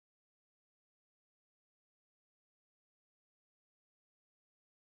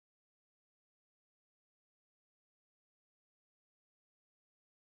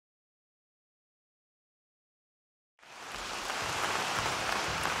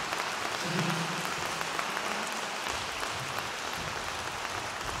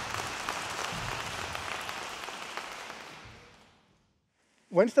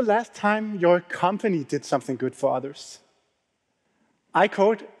When's the last time your company did something good for others? I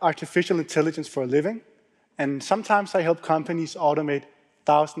code artificial intelligence for a living, and sometimes I help companies automate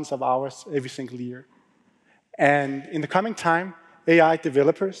thousands of hours every single year. And in the coming time, AI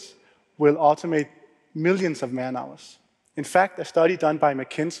developers will automate millions of man-hours. In fact, a study done by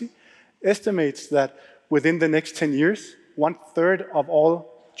McKinsey estimates that within the next 10 years, 1/3 of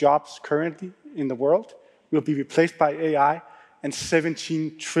all jobs currently in the world will be replaced by AI, and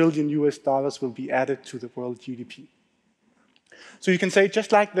 $17 trillion will be added to the world GDP. So you can say,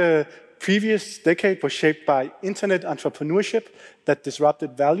 just like the previous decade was shaped by internet entrepreneurship that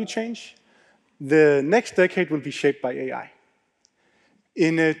disrupted value change, the next decade will be shaped by AI.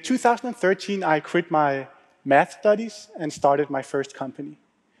 In 2013, I quit my math studies and started my first company.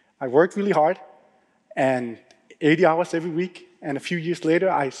 I worked really hard, and 80 hours every week, and a few years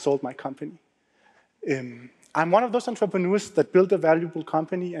later, I sold my company. I'm one of those entrepreneurs that built a valuable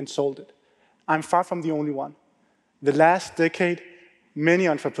company and sold it. I'm far from the only one. The last decade, many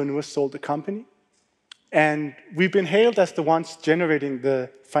entrepreneurs sold the company, and we've been hailed as the ones generating the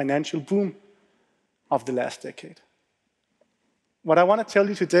financial boom of the last decade. What I want to tell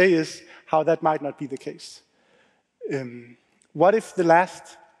you today is how that might not be the case. What if the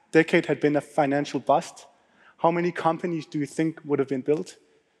last decade had been a financial bust? How many companies do you think would have been built?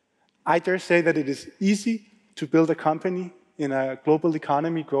 I dare say that it is easy to build a company in a global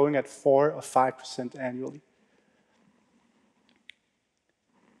economy growing at 4 or 5% annually.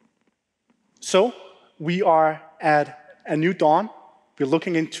 So we are at a new dawn. We're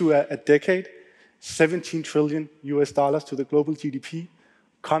looking into a decade, $17 trillion to the global GDP,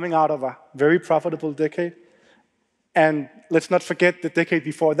 coming out of a very profitable decade. And let's not forget the decade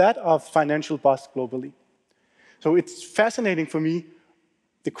before that of financial bust globally. So it's fascinating for me,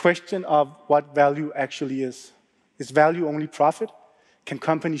 the question of what value actually is. Is value only profit? Can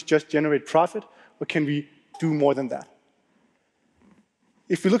companies just generate profit, or can we do more than that?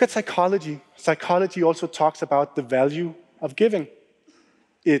 If we look at psychology, psychology also talks about the value of giving.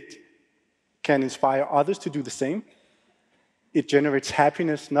 It can inspire others to do the same. It generates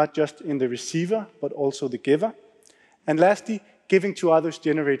happiness not just in the receiver, but also the giver. And lastly, giving to others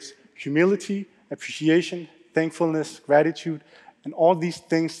generates humility, appreciation, thankfulness, gratitude, and all these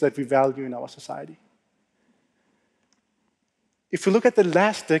things that we value in our society. If we look at the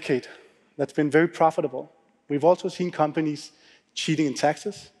last decade, that's been very profitable. We've also seen companies cheating in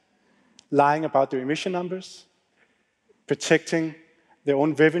taxes, lying about their emission numbers, protecting their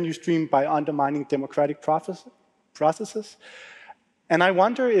own revenue stream by undermining democratic processes. And I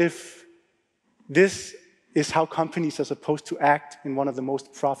wonder if this is how companies are supposed to act in one of the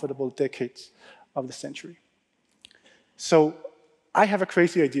most profitable decades of the century. So I have a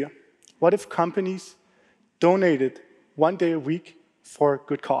crazy idea. What if companies donated 1 day a week for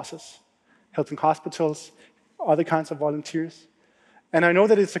good causes, helping hospitals, other kinds of volunteers? And I know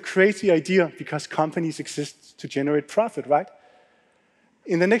that it's a crazy idea because companies exist to generate profit, right?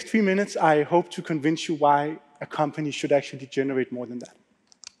 In the next few minutes, I hope to convince you why a company should actually generate more than that.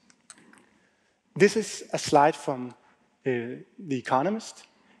 This is a slide from The Economist.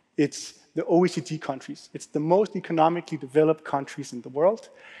 It's the OECD countries. It's the most economically developed countries in the world.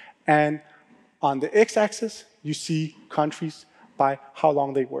 And on the x-axis, you see countries by how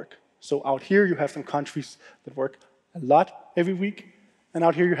long they work. So out here, you have some countries that work a lot every week. And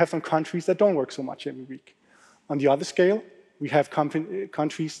out here, you have some countries that don't work so much every week. On the other scale, we have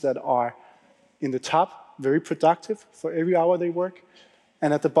countries that are in the top, very productive for every hour they work,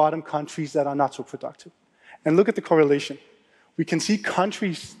 and at the bottom, countries that are not so productive. And look at the correlation. We can see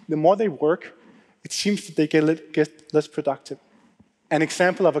countries, the more they work, it seems that they get less productive. An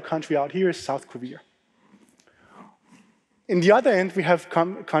example of a country out here is South Korea. In the other end, we have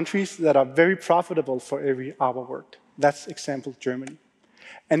countries that are very profitable for every hour worked. That's example Germany.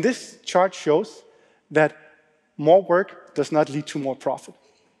 And this chart shows that more work does not lead to more profit.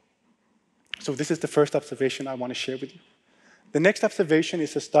 So this is the first observation I want to share with you. The next observation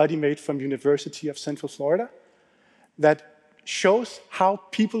is a study made from University of Central Florida that shows how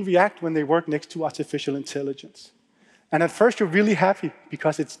people react when they work next to artificial intelligence. And at first, you're really happy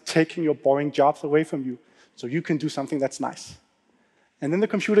because it's taking your boring jobs away from you, so you can do something that's nice. And then the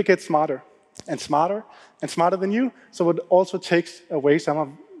computer gets smarter and smarter and smarter than you, so it also takes away some of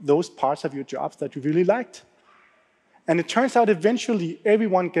those parts of your jobs that you really liked. And it turns out eventually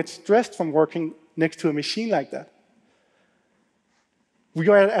everyone gets stressed from working next to a machine like that. We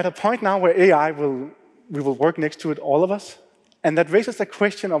are at a point now where we will work next to it, all of us, and that raises the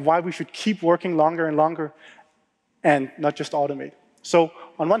question of why we should keep working longer and longer and not just automate. So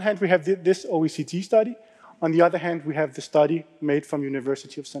on one hand, we have this OECD study. On the other hand, we have the study made from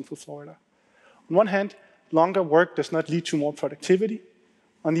University of Central Florida. On one hand, longer work does not lead to more productivity.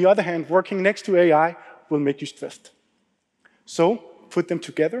 On the other hand, working next to AI will make you stressed. So put them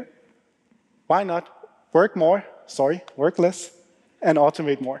together. Why not work less, and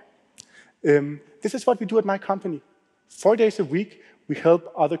automate more? This is what we do at my company. 4 days a week, we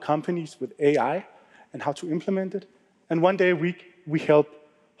help other companies with AI and how to implement it. And 1 day a week, we help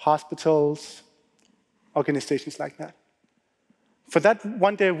hospitals, organizations like that. For that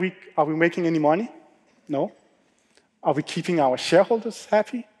 1 day a week, are we making any money? No. Are we keeping our shareholders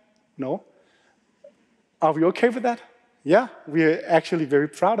happy? No. Are we okay with that? Yeah, we are actually very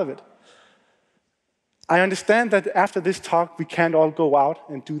proud of it. I understand that after this talk, we can't all go out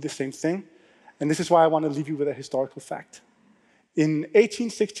and do the same thing. And this is why I want to leave you with a historical fact. In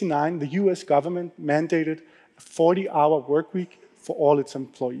 1869, the US government mandated a 40-hour work week for all its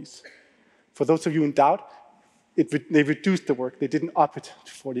employees. For those of you in doubt, they reduced the work. They didn't up it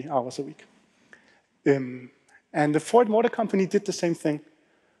to 40 hours a week. And the Ford Motor Company did the same thing,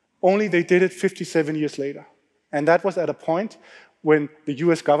 only they did it 57 years later. And that was at a point when the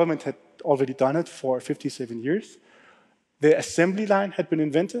US government had already done it for 57 years. The assembly line had been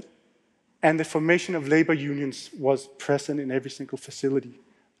invented, and the formation of labor unions was present in every single facility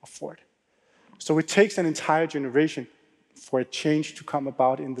of Ford. So it takes an entire generation for a change to come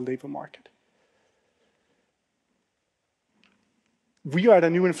about in the labor market. We are at a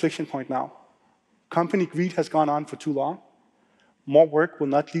new inflection point now. Company greed has gone on for too long. More work will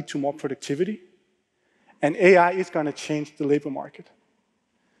not lead to more productivity. And AI is going to change the labor market.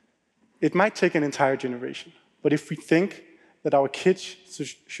 It might take an entire generation, but if we think that our kids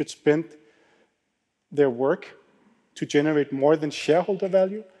should spend their work to generate more than shareholder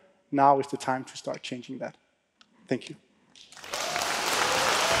value, now is the time to start changing that. Thank you.